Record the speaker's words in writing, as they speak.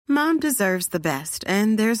Mom deserves the best,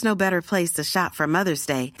 and there's no better place to shop for Mother's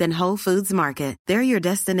Day than Whole Foods Market. They're your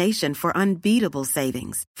destination for unbeatable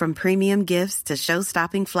savings, from premium gifts to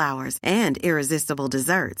show-stopping flowers and irresistible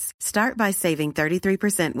desserts. Start by saving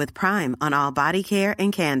 33% with Prime on all body care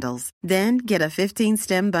and candles. Then get a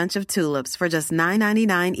 15-stem bunch of tulips for just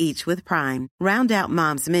 $9.99 each with Prime. Round out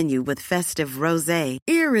Mom's menu with festive rosé,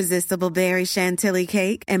 irresistible berry chantilly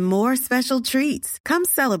cake, and more special treats. Come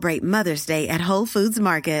celebrate Mother's Day at Whole Foods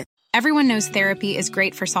Market. Everyone knows therapy is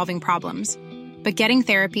great for solving problems, but getting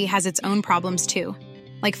therapy has its own problems too,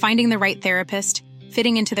 like finding the right therapist,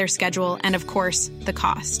 fitting into their schedule, and of course, the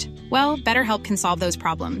cost. Well, BetterHelp can solve those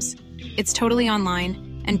problems. It's totally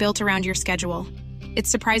online and built around your schedule. It's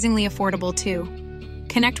surprisingly affordable too.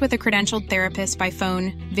 Connect with a credentialed therapist by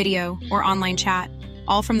phone, video, or online chat,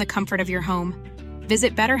 all from the comfort of your home.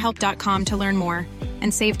 Visit BetterHelp.com to learn more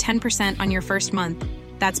and save 10% on your first month.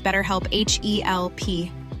 That's BetterHelp,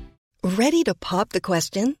 H-E-L-P. Ready to pop the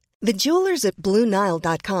question? The jewelers at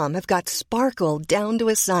BlueNile.com have got sparkle down to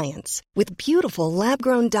a science with beautiful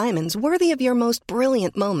lab-grown diamonds worthy of your most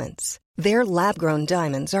brilliant moments. Their lab-grown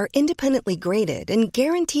diamonds are independently graded and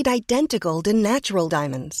guaranteed identical to natural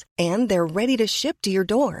diamonds, and they're ready to ship to your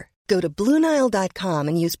door. Go to BlueNile.com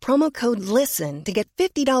and use promo code LISTEN to get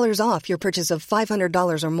 $50 off your purchase of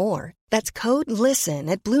 $500 or more. That's code LISTEN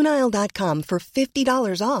at BlueNile.com for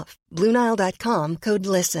 $50 off. BlueNile.com, code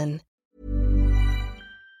LISTEN.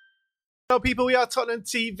 Hello people, we are Tottenham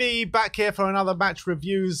TV back here for another match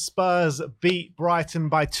reviews. Spurs beat Brighton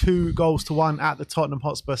by 2-1 at the Tottenham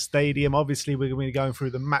Hotspur Stadium. Obviously, we're going to be going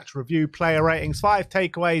through the match review, player ratings, 5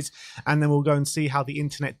 takeaways, and then we'll go and see how the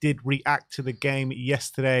internet did react to the game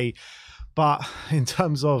yesterday. But in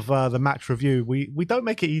terms of the match review, we don't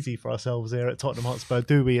make it easy for ourselves here at Tottenham Hotspur,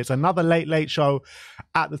 do we? It's another late show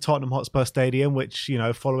at the Tottenham Hotspur Stadium, which, you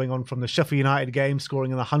know, following on from the Sheffield United game,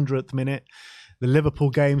 scoring in the 100th minute, the Liverpool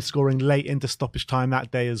game scoring late into stoppage time that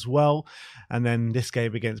day as well. And then this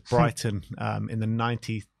game against Brighton in the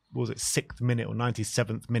 6th minute or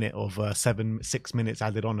 97th minute of 6 minutes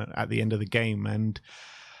added on at the end of the game. And,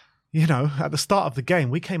 you know, at the start of the game,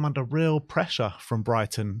 we came under real pressure from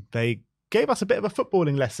Brighton. They gave us a bit of a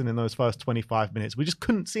footballing lesson in those first 25 minutes. We just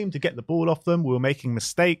couldn't seem to get the ball off them. We were making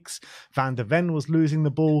mistakes. Van de Ven was losing the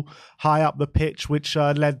ball high up the pitch, which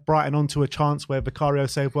led Brighton onto a chance where Vicario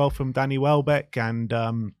saved well from Danny Welbeck, and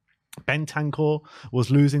Bentancur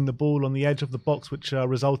was losing the ball on the edge of the box, which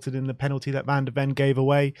resulted in the penalty that Van de Ven gave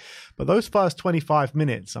away. But those first 25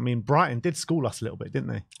 minutes, I mean, Brighton did school us a little bit, didn't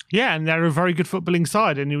they? Yeah, and they're a very good footballing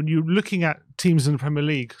side. And you're looking at teams in the Premier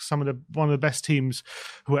League, one of the best teams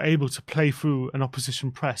who are able to play through an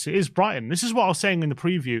opposition press. It is Brighton. This is what I was saying in the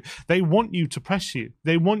preview. They want you to press you.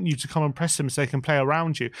 They want you to come and press them so they can play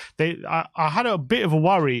around you. I had a bit of a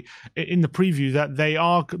worry in the preview that they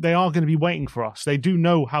are going to be waiting for us. They do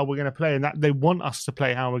know how we're going to play, and that they want us to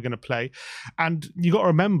play how we're going to play. And you got to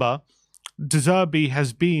remember, De Zerbi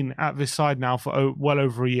has been at this side now for well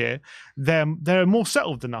over a year. They're more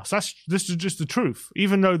settled than us. This is just the truth.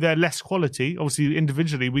 Even though they're less quality, obviously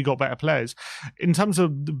individually we got better players. In terms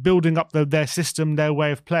of building up their system, their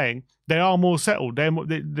way of playing, they are more settled.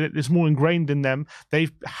 It's more ingrained in them.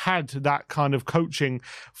 They've had that kind of coaching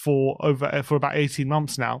for about 18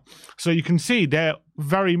 months now. So you can see they're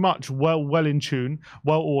very much well in tune,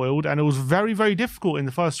 well oiled, and it was very, very difficult in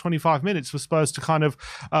the first 25 minutes for Spurs to kind of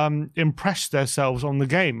impress themselves on the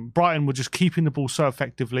game. Brighton were just keeping the ball so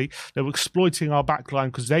effectively. They were exploiting our backline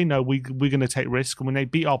because they know we're going to take risk. And when they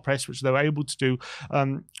beat our press, which they were able to do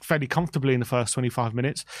fairly comfortably in the first 25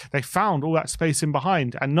 minutes, they found all that space in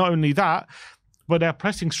behind. And not only that, but their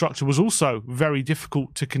pressing structure was also very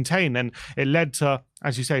difficult to contain, and it led to,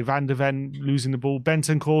 as you say, Van de Ven losing the ball.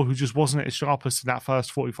 Bentancur, who just wasn't at his sharpest in that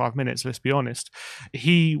first 45 minutes, let's be honest.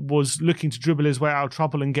 He was looking to dribble his way out of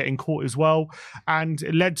trouble and getting caught as well, and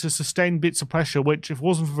it led to sustained bits of pressure, which, if it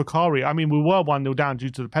wasn't for Vicario, I mean, we were 1-0 down due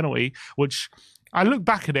to the penalty, which I look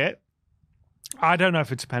back at it, I don't know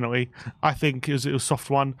if it's a penalty. I think it was a soft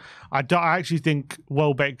one. I actually think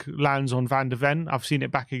Welbeck lands on Van de Ven. I've seen it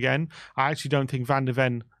back again. I actually don't think Van de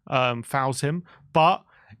Ven fouls him, but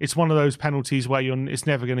it's one of those penalties where it's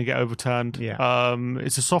never going to get overturned. Yeah.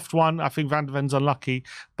 It's a soft one. I think Van de Ven's unlucky,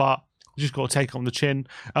 but you just got to take it on the chin.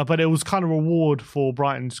 But it was kind of a reward for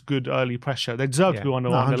Brighton's good early pressure. They deserved to be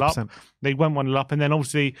 1-0 up. They went 1-0 up. And then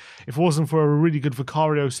obviously, if it wasn't for a really good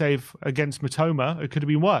Vicario save against Mitoma, it could have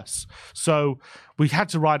been worse. So we had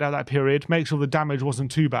to ride out that period, make sure the damage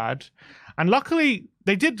wasn't too bad. And luckily,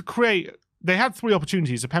 they had 3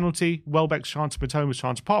 opportunities: a penalty, Welbeck's chance, Mitoma's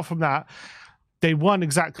chance. Apart from that, they weren't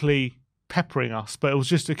exactly peppering us, but it was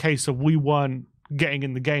just a case of we weren't getting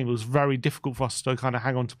in the game, it was very difficult for us to kind of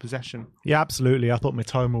hang on to possession. Yeah, absolutely. I thought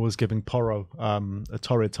Mitoma was giving Porro a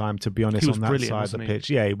torrid time, to be honest, on that side of the pitch.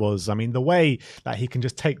 Yeah, he was. I mean, the way that he can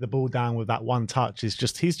just take the ball down with that one touch is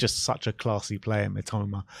he's just such a classy player,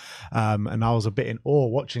 Mitoma. And I was a bit in awe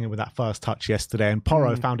watching him with that first touch yesterday. And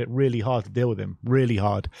Porro found it really hard to deal with him, really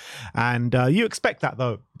hard. And you expect that,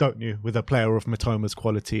 though, don't you, with a player of Mitoma's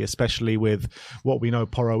quality, especially with what we know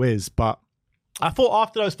Porro is. But I thought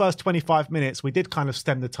after those first 25 minutes, we did kind of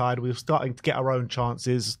stem the tide. We were starting to get our own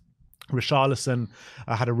chances. Richarlison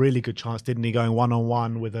had a really good chance, didn't he, going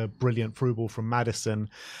one-on-one with a brilliant through ball from Maddison.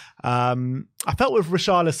 I felt with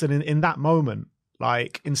Richarlison in that moment,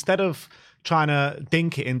 like, instead of trying to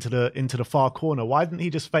dink it into the far corner, why didn't he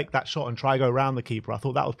just fake that shot and try go around the keeper? I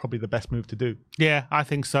thought that was probably the best move to do. Yeah, I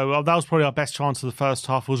think so. That was probably our best chance of the first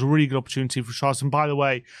half. It was a really good opportunity for Richarlison. By the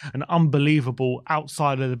way, an unbelievable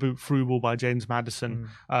outside of the boot through ball by James Maddison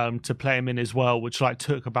to play him in as well, which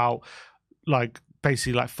took about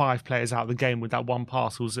basically 5 players out of the game with that one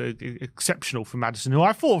pass. It was exceptional for Maddison, who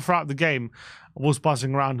I thought throughout the game was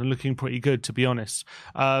buzzing around and looking pretty good, to be honest.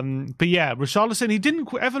 But yeah, Richarlison, he didn't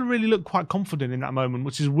ever really look quite confident in that moment,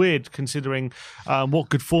 which is weird considering what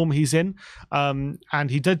good form he's in. And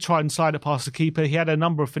he did try and slide it past the keeper. He had a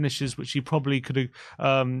number of finishes which he probably could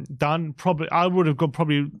have done. I would have gone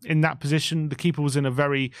probably in that position. The keeper was in a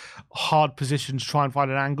very hard position to try and find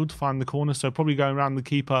an angle to find the corner, so probably going around the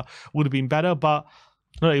keeper would have been better. But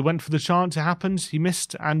no, he went for the chance. It happened. He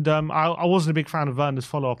missed. And I wasn't a big fan of Werner's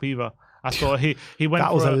follow-up either. I thought he went.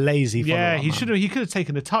 That was a lazy follow-up. Yeah, he could have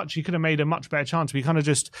taken a touch. He could have made a much better chance. But he kind of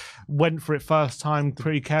just went for it first time,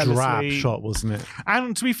 pretty carelessly. Drab shot, wasn't it?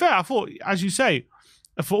 And to be fair, I thought, as you say,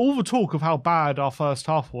 for all the talk of how bad our first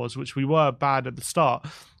half was, which we were bad at the start,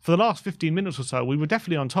 for the last 15 minutes or so, we were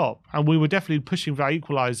definitely on top and we were definitely pushing for our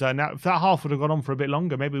equaliser. Now, if that half would have gone on for a bit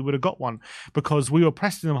longer, maybe we would have got one because we were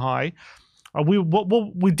pressing them high.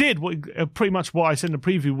 Pretty much what I said in the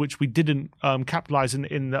preview, which we didn't capitalise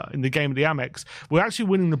in the game of the Amex. We're actually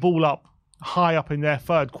winning the ball up high up in their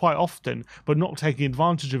third quite often, but not taking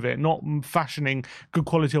advantage of it, not fashioning good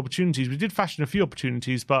quality opportunities. We did fashion a few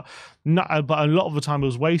opportunities, but a lot of the time it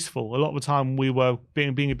was wasteful. A lot of the time we were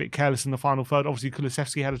being a bit careless in the final third. Obviously,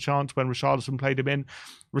 Kulusevski had a chance when Richarlison played him in.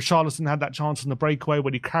 Richarlison had that chance on the breakaway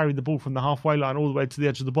when he carried the ball from the halfway line all the way to the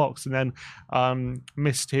edge of the box and then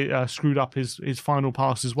screwed up his final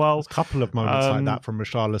pass as well. There's a couple of moments like that from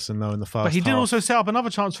Richarlison though in the first But he half. did also set up another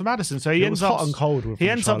chance for Maddison, so he ends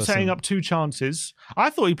up setting up 2 chances. I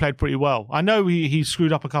thought he played pretty well. I know he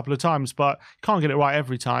screwed up a couple of times, but he can't get it right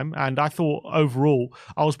every time. And I thought overall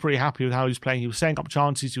I was pretty happy with how he was playing. He was setting up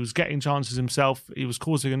chances, he was getting chances himself, he was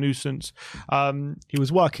causing a nuisance. He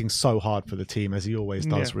was working so hard for the team as he always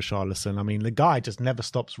does. Richarlison. I mean, the guy just never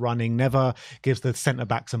stops running, never gives the centre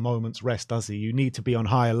backs a moment's rest, does he? You need to be on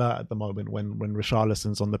high alert at the moment when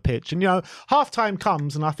Richarlison's on the pitch. And half time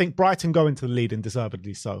comes, and I think Brighton go into the lead, and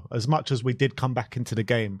deservedly so. As much as we did come back into the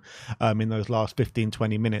game in those last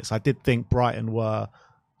 15-20 minutes, I did think Brighton were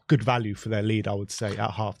good value for their lead, I would say,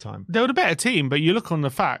 at half-time. They were the better team, but you look on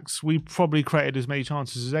the facts, we probably created as many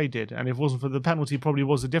chances as they did, and if it wasn't for the penalty, probably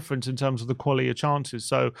was the difference in terms of the quality of chances.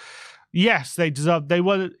 So yes, they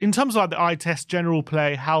were, in terms of the eye test, general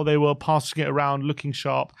play, how they were passing it around, looking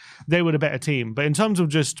sharp, they were the better team. But in terms of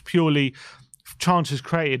just purely chances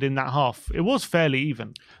created in that half, it was fairly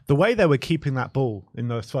even. The way they were keeping that ball in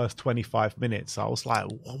those first 25 minutes, I was like,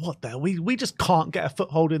 what the hell? We just can't get a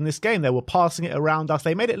foothold in this game. They were passing it around us.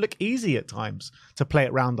 They made it look easy at times to play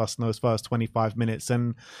it around us in those first 25 minutes.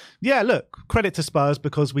 And yeah, look, credit to Spurs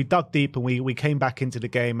because we dug deep and we came back into the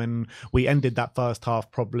game and we ended that first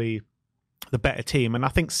half probably the better team. And I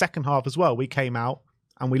think second half as well, we came out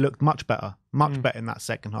and we looked much better in that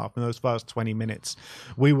second half. In those first 20 minutes,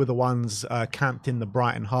 we were the ones camped in the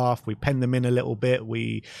Brighton half. We penned them in a little bit.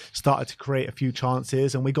 We started to create a few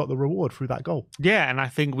chances and we got the reward through that goal. Yeah, and I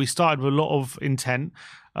think we started with a lot of intent.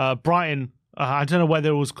 Brighton, I don't know whether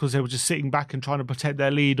it was because they were just sitting back and trying to protect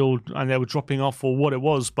their lead and they were dropping off or what it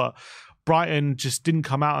was, but Brighton just didn't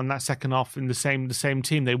come out in that second half in the same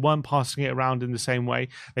team. They weren't passing it around in the same way.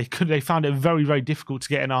 They found it very, very difficult to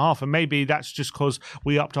get in a half. And maybe that's just because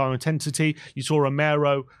we upped our intensity. You saw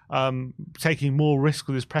Romero taking more risk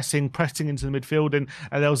with his pressing into the midfield. And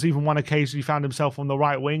there was even one occasion he found himself on the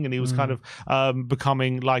right wing and he was kind of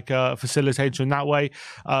becoming like a facilitator in that way.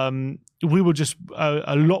 we were just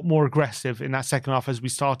a lot more aggressive in that second half as we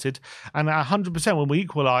started. And 100% when we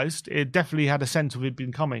equalised, it definitely had a sense of it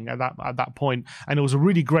being coming at that point. And it was a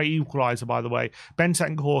really great equaliser, by the way.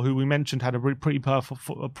 Bentancur, who we mentioned, had a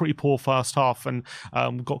pretty poor first half and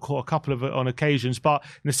got caught a couple of it on occasions. But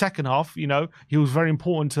in the second half, you know, he was very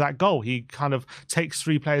important to that goal. He kind of takes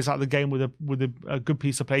 3 players out of the game with a good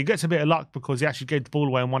piece of play. He gets a bit of luck because he actually gave the ball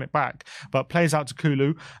away and won it back. But plays out to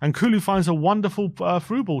Kulu, and Kulu finds a wonderful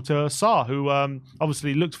through ball to Sarr, who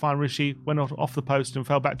obviously looked fine. Rishi went off the post and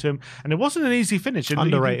fell back to him, and it wasn't an easy finish.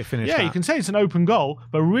 Underrated finish. Yeah, you can say it's an open goal,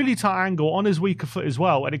 but really tight angle on his weaker foot as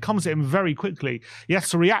well, and it comes at him very quickly. He has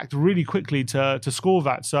to react really quickly to score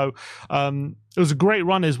that. So it was a great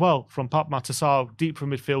run as well from Papma to Sarr deep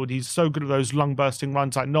from midfield. He's so good at those lung bursting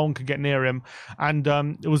runs, like no one could get near him, and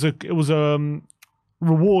it was a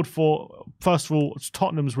reward for, first of all,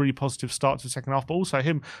 Tottenham's really positive start to the second half, but also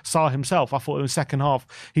Sarr himself. I thought in the second half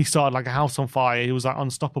he started like a house on fire. He was like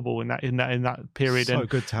unstoppable in that period. So and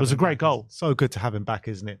good to have it was a great goal. So good to have him back,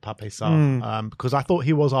 isn't it, Pape Sarr? Because I thought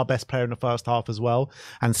he was our best player in the first half as well,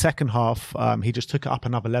 and second half he just took it up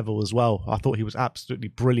another level as well. I thought he was absolutely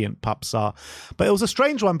brilliant, Pape Sarr. But it was a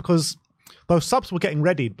strange one because those subs were getting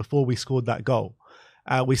readied before we scored that goal.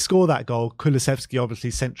 We score that goal, Kulusevski obviously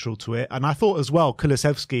central to it. And I thought as well,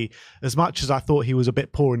 Kulusevski, as much as I thought he was a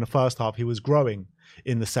bit poor in the first half, he was growing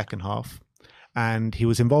in the second half. And he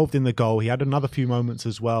was involved in the goal. He had another few moments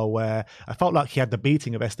as well where I felt like he had the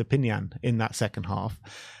beating of Estepinian in that second half.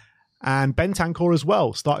 And Bentancur as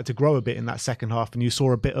well started to grow a bit in that second half, and you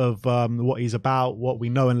saw a bit of what he's about, what we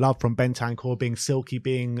know and love from Bentancur, being silky,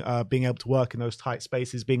 being able to work in those tight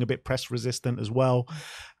spaces, being a bit press resistant as well.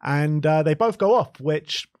 And they both go off,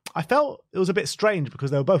 which I felt it was a bit strange because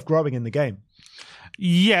they were both growing in the game.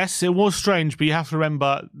 Yes, it was strange, but you have to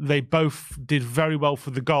remember they both did very well for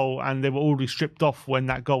the goal, and they were already stripped off when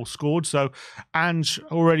that goal scored. So Ange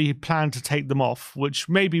already planned to take them off, which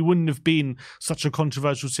maybe wouldn't have been such a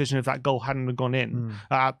controversial decision if that goal hadn't gone in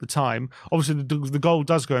at the time. Obviously, the goal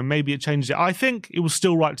does go, and maybe it changed it. I think it was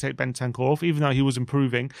still right to take Bentancur off, even though he was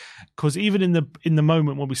improving, because even in the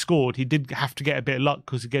moment when we scored, he did have to get a bit of luck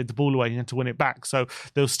because he gave the ball away and he had to win it back. So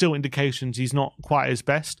there were still indications he's not quite his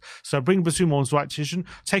best. So bringing Basuma was the right decision.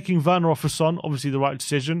 Taking Werner off for Son, obviously the right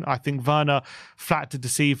decision. I think Werner flat to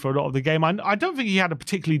deceive for a lot of the game. I don't think he had a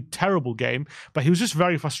particularly terrible game, but he was just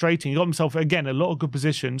very frustrating. He got himself, again, a lot of good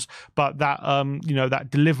positions, but that that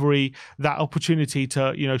delivery, that opportunity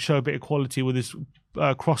to show a bit of quality with his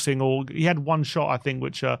crossing, or he had one shot I think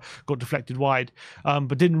which got deflected wide,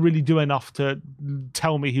 but didn't really do enough to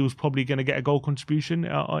tell me he was probably going to get a goal contribution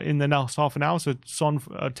in the last half an hour. So Son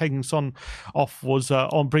taking Son off was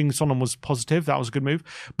bringing Son on was positive. That was a good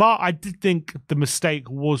move, but I did think the mistake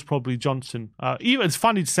was probably Johnson. Even it's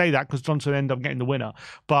funny to say that because Johnson ended up getting the winner,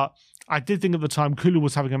 but I did think at the time Kulu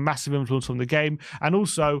was having a massive influence on the game, and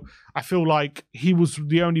also I feel like he was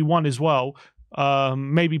the only one as well,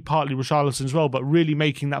 maybe partly Richarlison as well, but really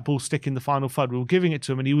making that ball stick in the final third. We were giving it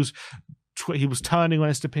to him, and he was turning on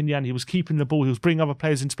Estepinian, he was keeping the ball, he was bringing other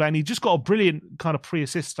players into play, and he just got a brilliant kind of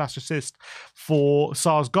pre-assist/assist for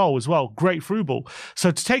Sarr's goal as well. Great through ball. So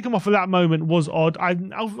to take him off at that moment was odd. I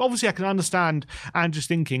can understand Andrew's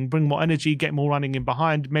thinking, bring more energy, get more running in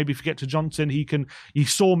behind. Maybe if you get to Johnson, he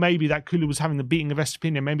saw maybe that Kulu was having the beating of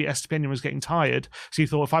Estepinian. Maybe Estepinian was getting tired. So he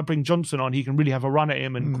thought, if I bring Johnson on, he can really have a run at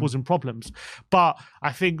him and cause him problems. But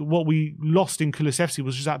I think what we lost in Kulusevski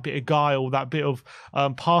was just that bit of guile, that bit of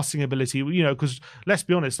passing ability. Because let's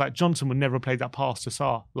be honest, like Johnson would never have played that pass to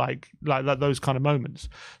Sarr, like those kind of moments.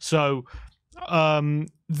 So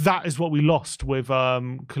that is what we lost with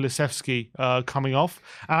Kulusevski coming off.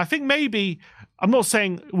 And I think maybe, I'm not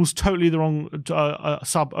saying it was totally the wrong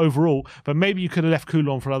sub overall, but maybe you could have left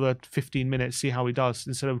Kulu on for another 15 minutes, see how he does,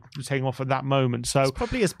 instead of taking off at that moment. So it's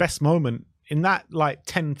probably his best moment. In that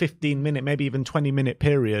 10, 15 minute, maybe even 20 minute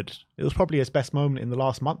period, it was probably his best moment in the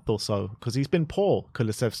last month or so, because he's been poor,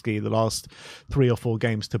 Kulusevski, the last 3 or 4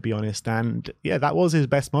 games, to be honest. And yeah, that was his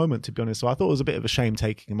best moment, to be honest. So I thought it was a bit of a shame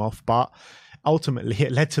taking him off, but ultimately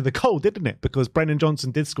it led to the goal, didn't it? Because Brennan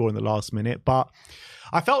Johnson did score in the last minute, but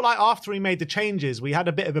I felt like after he made the changes, we had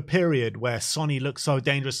a bit of a period where Sonny looked so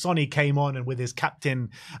dangerous. Sonny came on and with his captain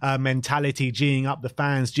mentality, geeing up the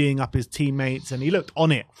fans, geeing up his teammates, and he looked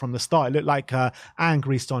on it from the start. It looked like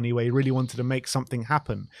angry Sonny, where he really wanted to make something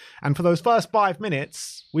happen. And for those first 5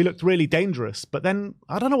 minutes, we looked really dangerous. But then,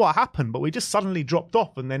 I don't know what happened, but we just suddenly dropped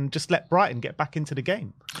off and then just let Brighton get back into the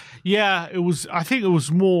game. Yeah, I think it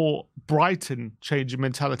was more Brighton changing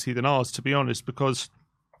mentality than ours, to be honest, because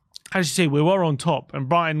as you say, we were on top, and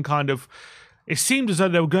Brighton it seemed as though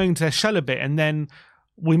they were going to their shell a bit, and then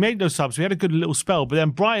we made those subs. We had a good little spell, but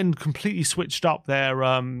then Brighton completely switched up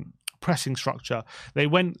their pressing structure. They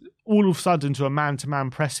went all of a sudden to a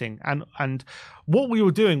man-to-man pressing, and what we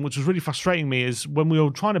were doing, which was really frustrating me, is when we were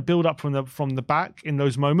trying to build up from the back in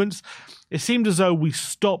those moments, it seemed as though we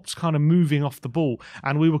stopped kind of moving off the ball,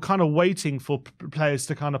 and we were kind of waiting for players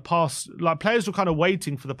to kind of pass. Like, players were kind of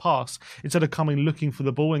waiting for the pass instead of coming looking for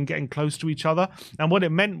the ball and getting close to each other. And what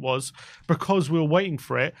it meant was, because we were waiting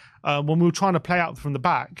for it, when we were trying to play out from the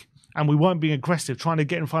back, and we weren't being aggressive, trying to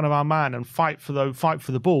get in front of our man and fight for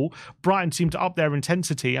the ball, Brighton seemed to up their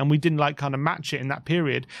intensity, and we didn't kind of match it in that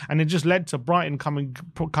period. And it just led to Brighton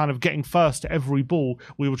kind of getting first to every ball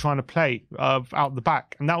we were trying to play out the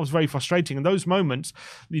back, and that was very frustrating. In those moments,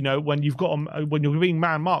 when you're being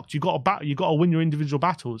man marked, you got to win your individual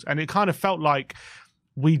battles, and it kind of felt like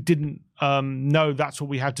we didn't know that's what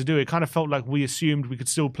we had to do. It kind of felt like we assumed we could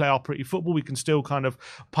still play our pretty football. We can still kind of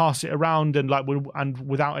pass it around and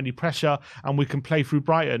without any pressure, and we can play through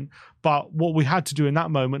Brighton. But what we had to do in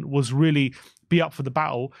that moment was really be up for the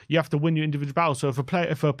battle. You have to win your individual battle. So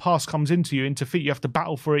if a pass comes into feet, you have to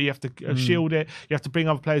battle for it. You have to shield it. You have to bring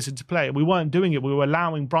other players into play. And we weren't doing it. We were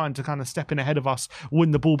allowing Brighton to kind of step in ahead of us,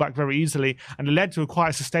 win the ball back very easily, and it led to a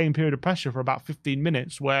quite sustained period of pressure for about 15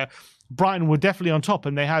 minutes where Brighton were definitely on top,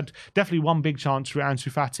 and they had definitely one big chance through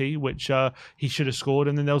Ansu Fati, which he should have scored.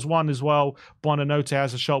 And then there was one as well. Buonanotte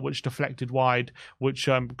has a shot which deflected wide, which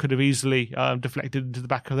could have easily deflected into the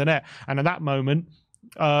back of the net. And at that moment,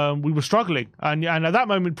 we were struggling. And at that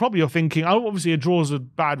moment, probably you're thinking, obviously a draw is a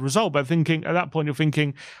bad result, but at that point you're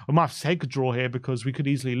thinking, we might have to take a draw here because we could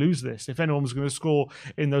easily lose this. If anyone was going to score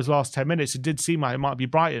in those last 10 minutes, it did seem like it might be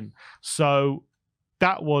Brighton. So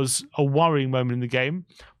that was a worrying moment in the game.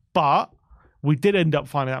 But we did end up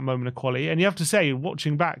finding that moment of quality. And you have to say,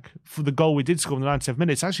 watching back for the goal we did score in the 97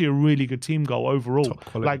 minutes, actually a really good team goal overall.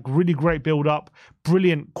 Like, really great build-up,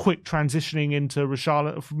 brilliant quick transitioning into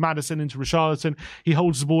Maddison into Richarlison. He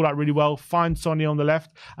holds the ball out really well, finds Sonny on the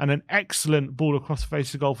left, and an excellent ball across the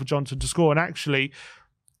face of goal for Johnson to score. And actually,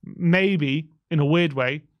 maybe, in a weird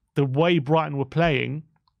way, the way Brighton were playing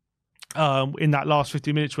in that last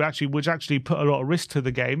 50 minutes, which actually put a lot of risk to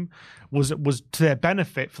the game, was to their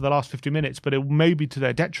benefit for the last 50 minutes, but it may be to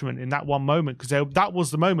their detriment in that one moment, because that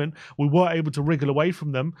was the moment we weren't able to wriggle away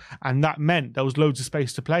from them, and that meant there was loads of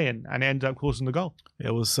space to play in, and it ended up causing the goal.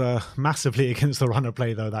 It was massively against the run of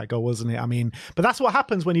play, though, that goal, wasn't it? I mean, but that's what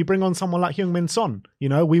happens when you bring on someone like Heung-min Son.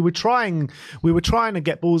 We were trying to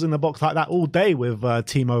get balls in the box like that all day with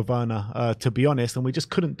Timo Werner, to be honest, and we just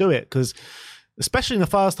couldn't do it because, especially in the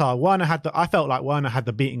first half, I felt like Werner had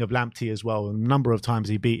the beating of Lamptey as well. A number of times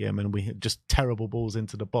he beat him, and we had just terrible balls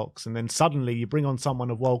into the box. And then suddenly you bring on someone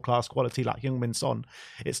of world-class quality like Heung-min Son.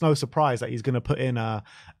 It's no surprise that he's going to put in a...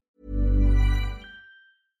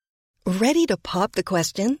 Ready to pop the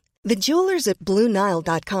question? The jewelers at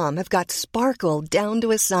BlueNile.com have got sparkle down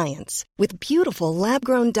to a science with beautiful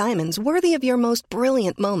lab-grown diamonds worthy of your most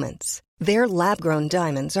brilliant moments. Their lab-grown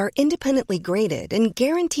diamonds are independently graded and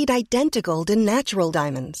guaranteed identical to natural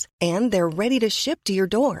diamonds. And they're ready to ship to your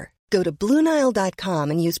door. Go to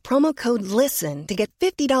BlueNile.com and use promo code LISTEN to get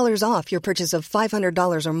 $50 off your purchase of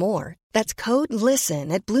 $500 or more. That's code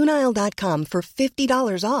LISTEN at BlueNile.com for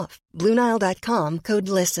 $50 off. BlueNile.com, code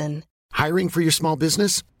LISTEN. Hiring for your small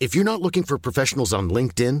business? If you're not looking for professionals on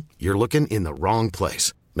LinkedIn, you're looking in the wrong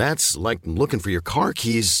place. That's like looking for your car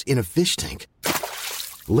keys in a fish tank.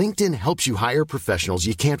 LinkedIn helps you hire professionals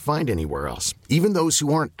you can't find anywhere else, even those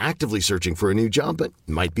who aren't actively searching for a new job but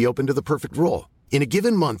might be open to the perfect role. In a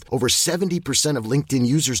given month, over 70% of LinkedIn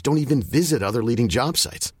users don't even visit other leading job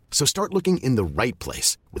sites. So start looking in the right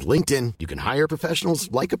place. With LinkedIn, you can hire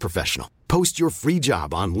professionals like a professional. Post your free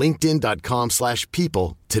job on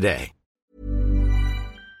linkedin.com/people today.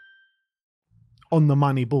 On the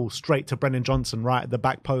money ball straight to Brennan Johnson right at the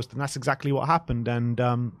back post, and that's exactly what happened. And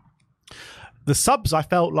the subs, I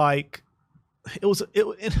felt like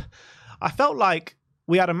I felt like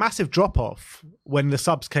we had a massive drop off when the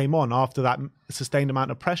subs came on after that sustained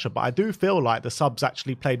amount of pressure. But I do feel like the subs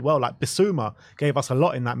actually played well. Like Bissouma gave us a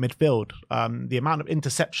lot in that midfield. The amount of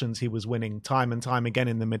interceptions he was winning time and time again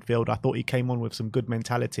in the midfield, I thought he came on with some good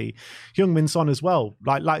mentality. Heung-min Son as well.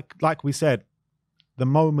 Like we said, the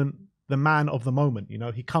man of the moment,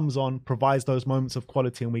 he comes on, provides those moments of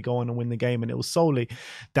quality, and we go on and win the game. And it was solely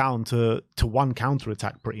down to one counter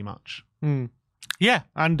attack, pretty much. Yeah,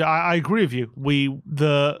 and I agree with you.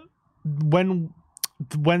 When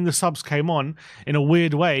when the subs came on, in a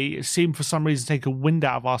weird way, it seemed for some reason to take a wind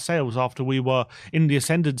out of our sails after we were in the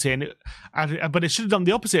ascendancy. But it should have done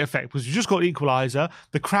the opposite effect, because we just got equaliser.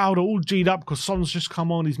 The crowd are all G'd up because Son's just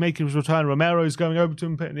come on. He's making his return. Romero's going over to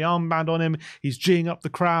him, putting the armband on him. He's G'ing up the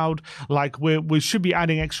crowd. Like, we should be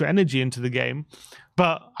adding extra energy into the game.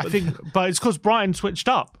 But I think, it's because Brighton switched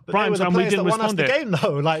up. And we didn't respond to the game,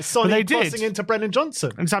 though. Like Sonny crossing into Brennan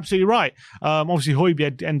Johnson. And it's absolutely right. Obviously,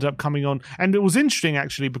 Højbjerg ended up coming on, and it was interesting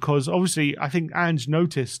actually, because obviously I think Ange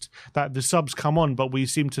noticed that the subs come on, but we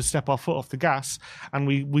seemed to step our foot off the gas, and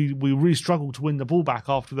we really struggled to win the ball back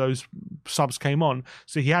after those subs came on.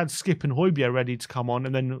 So he had Skip and Højbjerg ready to come on,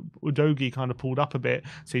 and then Udogie kind of pulled up a bit.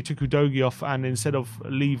 So he took Udogie off, and instead of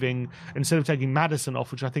taking Maddison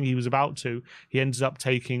off, which I think he was about to, he ended up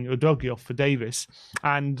taking Udogie off for Davis.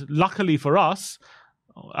 And luckily for us,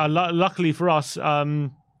 luckily for us,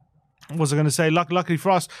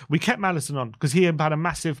 we kept Maddison on, because he had a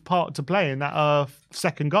massive part to play in that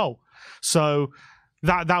second goal. So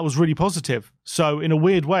that was really positive. So in a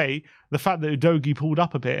weird way, the fact that Udogie pulled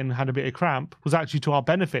up a bit and had a bit of cramp was actually to our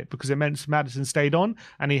benefit, because it meant Maddison stayed on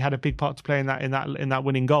and he had a big part to play in that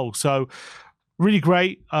winning goal. So really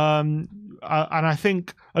great. And I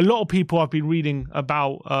think a lot of people I've been reading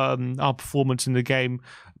about our performance in the game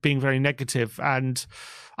being very negative, and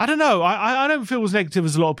I don't know. I don't feel as negative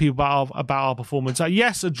as a lot of people about our performance.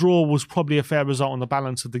 Yes, a draw was probably a fair result on the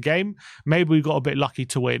balance of the game. Maybe we got a bit lucky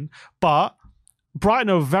to win, but Brighton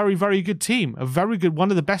are a very, very good team, one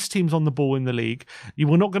of the best teams on the ball in the league. You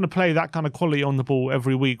were not going to play that kind of quality on the ball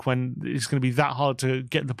every week when it's going to be that hard to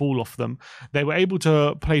get the ball off them. They were able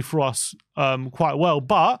to play for us quite well,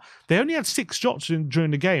 but they only had 6 shots during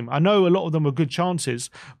the game. I know a lot of them were good chances,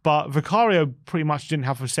 but Vicario pretty much didn't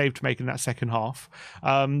have a save to make in that second half.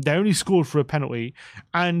 They only scored for a penalty,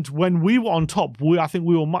 and when we were on top, I think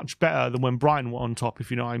we were much better than when Brighton were on top, if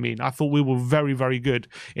you know what I mean. I thought we were very, very good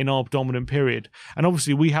in our dominant period. And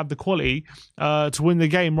obviously, we had the quality to win the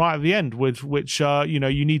game right at the end, which you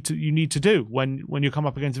need to do when you come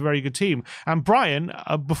up against a very good team. And Brighton,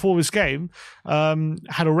 before this game,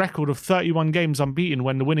 had a record of 31 games unbeaten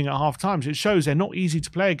when they're winning at half times. It shows they're not easy to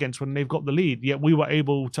play against when they've got the lead. Yet we were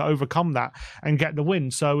able to overcome that and get the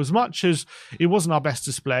win. So as much as it wasn't our best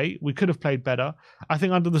display, we could have played better. I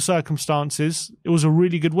think under the circumstances, it was a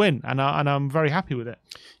really good win, and I'm very happy with it.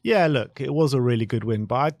 Yeah, look, it was a really good win,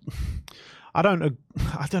 but I don't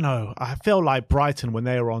know. I feel like Brighton, when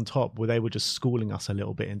they were on top, they were just schooling us a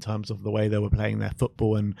little bit in terms of the way they were playing their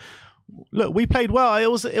football. And look, we played well. It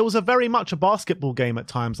was a very much a basketball game at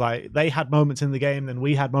times. Like, they had moments in the game, then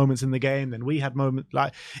we had moments in the game, then we had moments.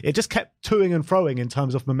 Like, it just kept toing and froing in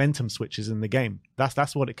terms of momentum switches in the game.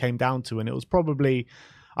 That's what it came down to. And it was probably,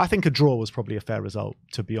 I think a draw was probably a fair result,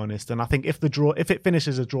 to be honest. And I think if it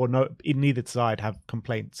finishes a draw, neither side have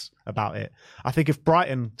complaints about it. I think if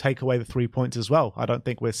Brighton take away the 3 points as well, I don't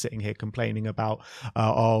think we're sitting here complaining about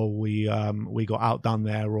we got outdone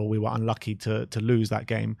there, or we were unlucky to lose that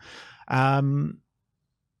game.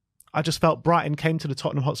 I just felt Brighton came to the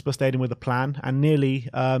Tottenham Hotspur Stadium with a plan and nearly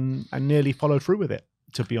followed through with it,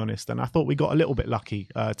 to be honest. And I thought we got a little bit lucky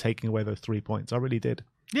taking away those 3 points. I really did.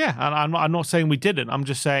 Yeah, and I'm not saying we didn't. I'm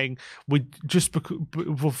just saying we just for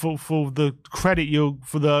the credit you're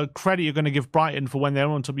going to give Brighton for when they're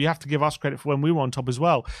on top, you have to give us credit for when we were on top as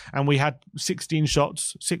well. And we had 16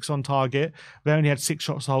 shots, 6 on target. They only had 6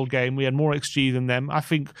 shots the whole game. We had more XG than them. I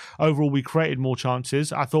think overall we created more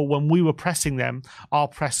chances. I thought when we were pressing them, our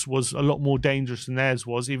press was a lot more dangerous than theirs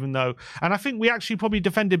was. And I think we actually probably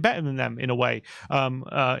defended better than them in a way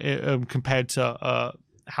compared to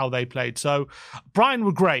how they played. So Brighton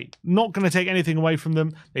were great. Not going to take anything away from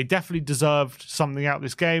them. They definitely deserved something out of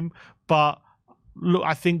this game. But look,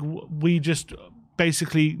 I think we just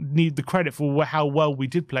basically need the credit for how well we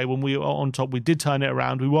did play when we were on top. We did turn it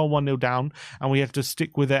around. We were 1-0 down, and we had to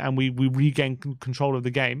stick with it, and we regained control of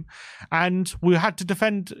the game. And we had to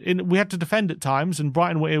defend. We had to defend at times, and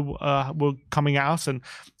Brighton were coming at us, and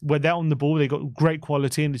when they're on the ball, they got great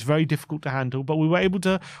quality, and it's very difficult to handle. But we were able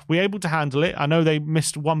to handle it. I know they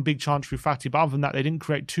missed one big chance through Fati, but other than that, they didn't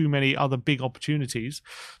create too many other big opportunities.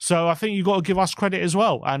 So I think you've got to give us credit as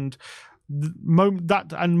well. And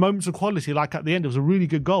moments of quality, like at the end, it was a really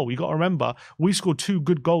good goal. You got to remember, we scored 2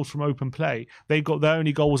 good goals from open play. Their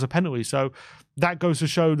only goal was a penalty. So that goes to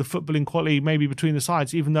show the footballing quality maybe between the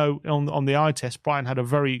sides, even though on the eye test, Brighton had a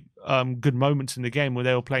very good moments in the game where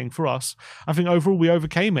they were playing for us. I think overall we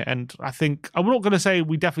overcame it. And I think, I'm not going to say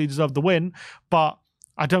we definitely deserved the win, but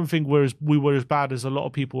I don't think we were as bad as a lot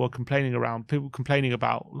of people are complaining about.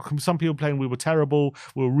 Some people saying we were terrible,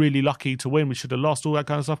 we were really lucky to win, we should have lost, all that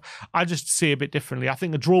kind of stuff. I just see it a bit differently. I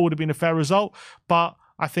think a draw would have been a fair result, but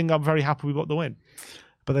I think I'm very happy we got the win.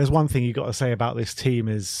 But there's one thing you got to say about this team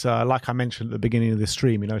is, like I mentioned at the beginning of the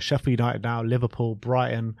stream, Sheffield United now, Liverpool,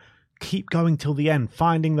 Brighton, keep going till the end,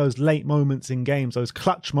 finding those late moments in games, those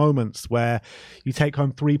clutch moments where you take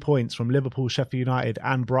home 3 points from Liverpool, Sheffield United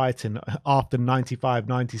and Brighton after 95,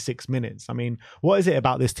 96 minutes. I mean, what is it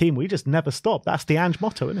about this team? We just never stop. That's the Ange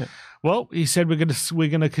motto, isn't it? Well, he said we're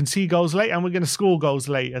going to concede goals late and we're going to score goals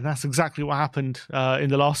late, and that's exactly what happened in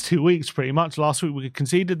the last 2 weeks. Pretty much, last week we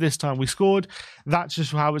conceded, this time we scored. That's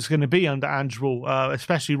just how it's going to be under Ange rule,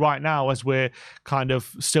 especially right now as we're kind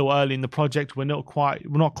of still early in the project. We're not quite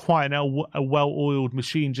a well-oiled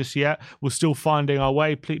machine just yet. We're still finding our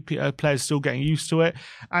way. Players still getting used to it,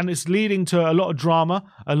 and it's leading to a lot of drama,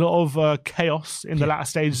 a lot of chaos in the latter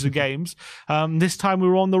stages of games. This time we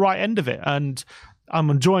were on the right end of it, and I'm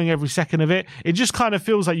enjoying every second of it. It just kind of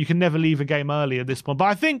feels like you can never leave a game early at this point. But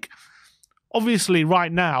I think, obviously,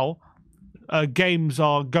 right now, games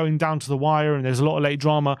are going down to the wire and there's a lot of late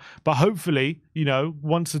drama. But hopefully,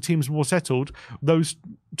 once the team's more settled, those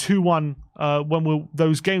 2-1,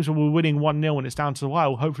 those games when we're winning 1-0 and it's down to the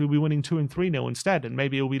wire, hopefully we'll be winning 2 and 3-0 instead, and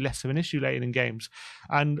maybe it'll be less of an issue later in games.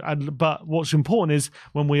 But what's important is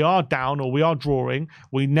when we are down or we are drawing,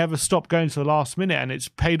 we never stop going to the last minute, and it's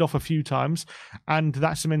paid off a few times, and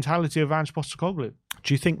that's the mentality of Ange Postecoglou.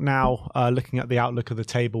 Do you think now, looking at the outlook of the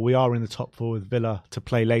table, we are in the top 4 with Villa to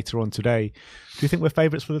play later on today? Do you think we're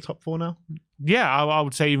favourites for the top 4 now? Yeah, I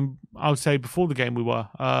would say before the game we were.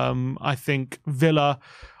 I think Villa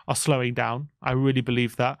are slowing down. I really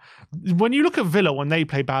believe that. When you look at Villa, when they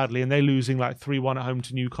play badly and they're losing like 3-1 at home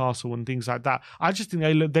to Newcastle and things like that, I just think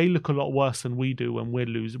they look a lot worse than we do when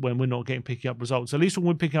we're not picking up results. At least when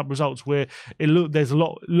we're picking up results,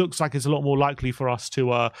 looks like it's a lot more likely for us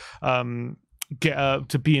to get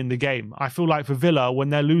to be in the game. I feel like for Villa, when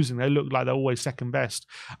they're losing, they look like they're always second best,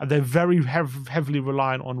 and they're very heavily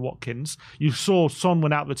reliant on Watkins. You saw Son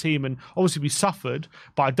went out of the team, and obviously we suffered,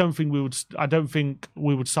 but I don't think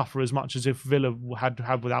we would suffer as much as if Villa had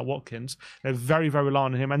without Watkins. They're very, very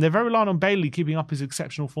reliant on him, and they're very reliant on Bailey keeping up his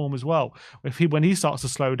exceptional form as well. When he starts to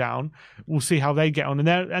slow down, we'll see how they get on,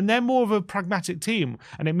 and they're more of a pragmatic team,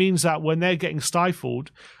 and it means that when they're getting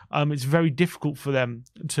stifled, it's very difficult for them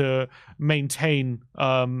to maintain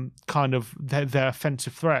kind of their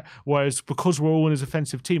offensive threat. Whereas because we're all in this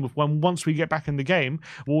offensive team, once we get back in the game,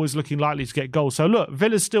 we're always looking likely to get goals. So look,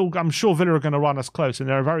 I'm sure Villa are going to run us close, and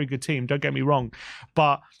they're a very good team, don't get me wrong.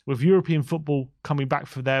 But with European football coming back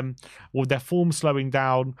for them, with their form slowing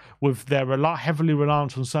down, with their heavily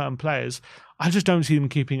reliant on certain players, I just don't see them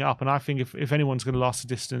keeping it up. And I think if anyone's going to last the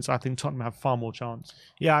distance, I think Tottenham have far more chance.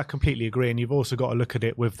 Yeah, I completely agree. And you've also got to look at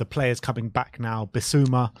it with the players coming back now.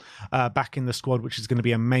 Bissouma back in the squad, which is going to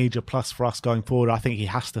be a major plus for us going forward. I think he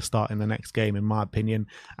has to start in the next game, in my opinion.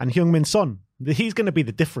 And Heung-min Son, he's going to be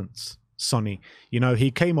the difference, Sonny.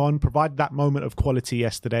 He came on, provided that moment of quality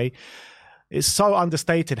yesterday. It's so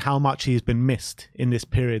understated how much he's been missed in this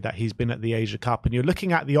period that he's been at the Asia Cup. And you're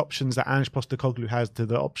looking at the options that Ange Postecoglou has to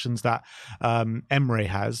the options that Emre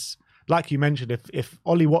has. Like you mentioned, if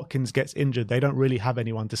Ollie Watkins gets injured, they don't really have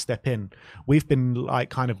anyone to step in. We've been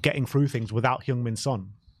kind of getting through things without Heung-min Son.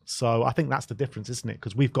 So I think that's the difference, isn't it?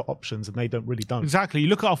 Because we've got options and they don't. Exactly. You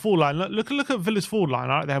look at our forward line. Look at Villa's forward line.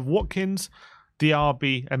 Right? They have Watkins,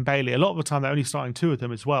 Diaby and Bailey. A lot of the time they're only starting 2 of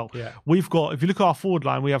them as well. Yeah. If you look at our forward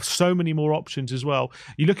line, we have so many more options as well.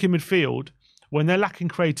 You look in midfield, when they're lacking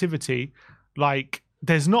creativity,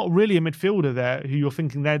 there's not really a midfielder there who you're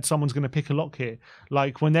thinking someone's going to pick a lock here.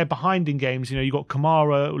 Like when they're behind in games, you've got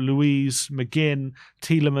Kamara, Luiz, McGinn,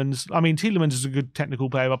 Tielemans. I mean, Tielemans is a good technical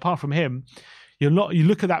player, but apart from him, you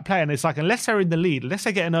look at that player and it's like, unless they're in the lead, unless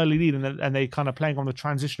they get an early lead and they kind of playing on the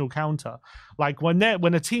transitional counter, like when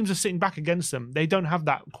the teams are sitting back against them, they don't have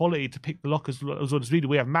that quality to pick the lock as well as we do.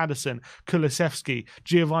 We have Maddison, Kulusevski,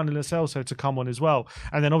 Giovanni Lo Celso to come on as well.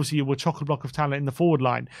 And then obviously we're chock-a-block of talent in the forward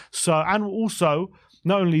line. So, and also,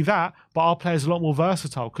 not only that, but our players are a lot more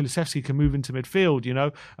versatile. Kulusevski can move into midfield,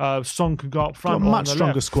 Son could go up front. A much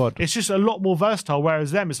stronger squad. It's just a lot more versatile, whereas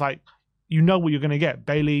them, it's like, what you're going to get.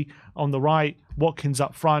 Bailey on the right, Watkins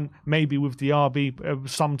up front, maybe with Diaby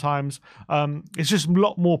sometimes. It's just a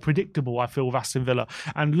lot more predictable, I feel, with Aston Villa.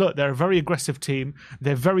 And look, they're a very aggressive team.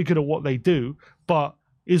 They're very good at what they do, but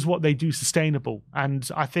is what they do sustainable? And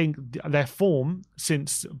I think their form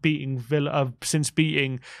since beating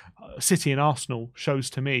City and Arsenal shows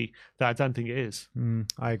to me that I don't think it is.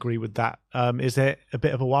 I agree with that. Is there a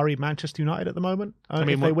bit of a worry, Manchester United, at the moment?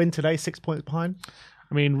 If they win today, 6 points behind?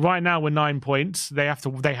 I mean, right now we're 9 points. They have to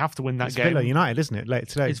win that game. It's Villa United, isn't it? Later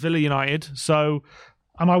today. It's Villa United. So,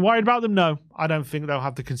 am I worried about them? No, I don't think they'll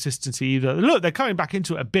have the consistency either. Look, they're coming back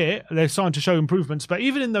into it a bit. They're starting to show improvements. But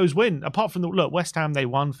even in those wins, apart from West Ham, they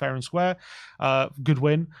won fair and square. Good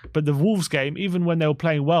win. But the Wolves game, even when they were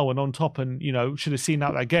playing well and on top and, should have seen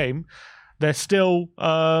out that game, they're still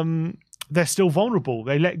vulnerable.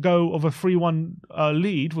 They let go of a 3-1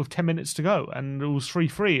 lead with 10 minutes to go, and it was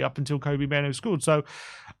 3-3 up until Kobe Mainoo scored. So,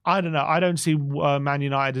 I don't know. I don't see Man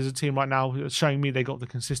United as a team right now showing me they got the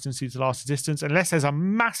consistency to last the distance. Unless there's a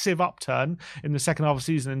massive upturn in the second half of the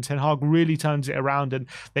season and Ten Hag really turns it around and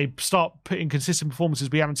they start putting consistent performances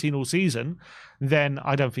we haven't seen all season, then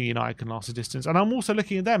I don't think United can last the distance. And I'm also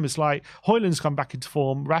looking at them. It's like Højlund's come back into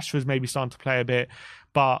form. Rashford's maybe starting to play a bit.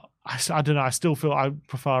 But I don't know. I still feel I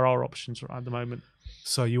prefer our options at the moment.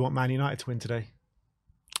 So you want Man United to win today?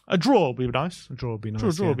 A draw would be nice. A draw would be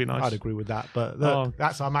nice. Draw would be nice. I'd agree with that. But look,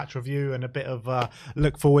 that's our match review and a bit of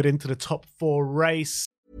look forward into the top 4 race.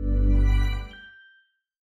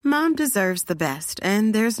 Mom deserves the best,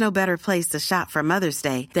 and there's no better place to shop for Mother's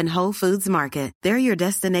Day than Whole Foods Market. They're your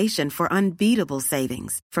destination for unbeatable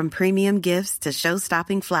savings, from premium gifts to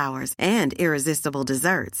show-stopping flowers and irresistible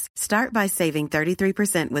desserts. Start by saving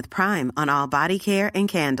 33% with Prime on all body care and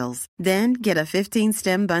candles. Then get a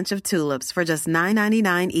 15-stem bunch of tulips for just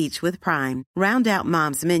 $9.99 each with Prime. Round out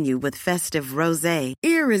Mom's menu with festive rosé,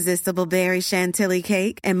 irresistible berry chantilly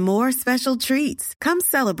cake, and more special treats. Come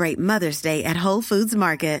celebrate Mother's Day at Whole Foods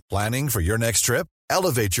Market. Planning for your next trip?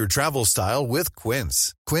 Elevate your travel style with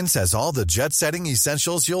Quince. Quince has all the jet-setting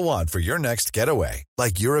essentials you'll want for your next getaway,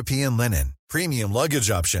 like European linen, premium luggage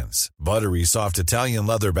options, buttery soft Italian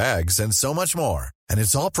leather bags, and so much more. And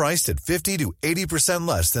it's all priced at 50 to 80%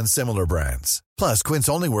 less than similar brands. Plus, Quince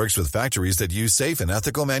only works with factories that use safe and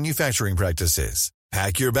ethical manufacturing practices.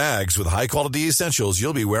 Pack your bags with high-quality essentials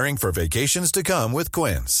you'll be wearing for vacations to come with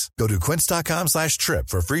Quince. Go to quince.com/trip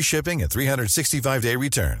for free shipping and 365-day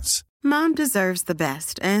returns. Mom deserves the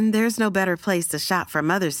best, and there's no better place to shop for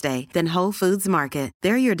Mother's Day than Whole Foods Market.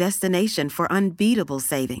 They're your destination for unbeatable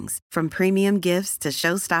savings, from premium gifts to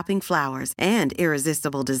show-stopping flowers and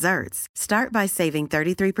irresistible desserts. Start by saving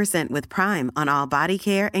 33% with Prime on all body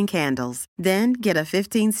care and candles. Then get a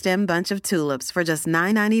 15-stem bunch of tulips for just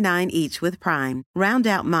 $9.99 each with Prime. Round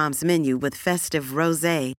out Mom's menu with festive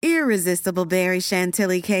rosé, irresistible berry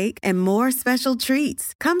chantilly cake, and more special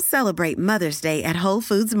treats. Come celebrate Mother's Day at Whole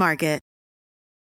Foods Market.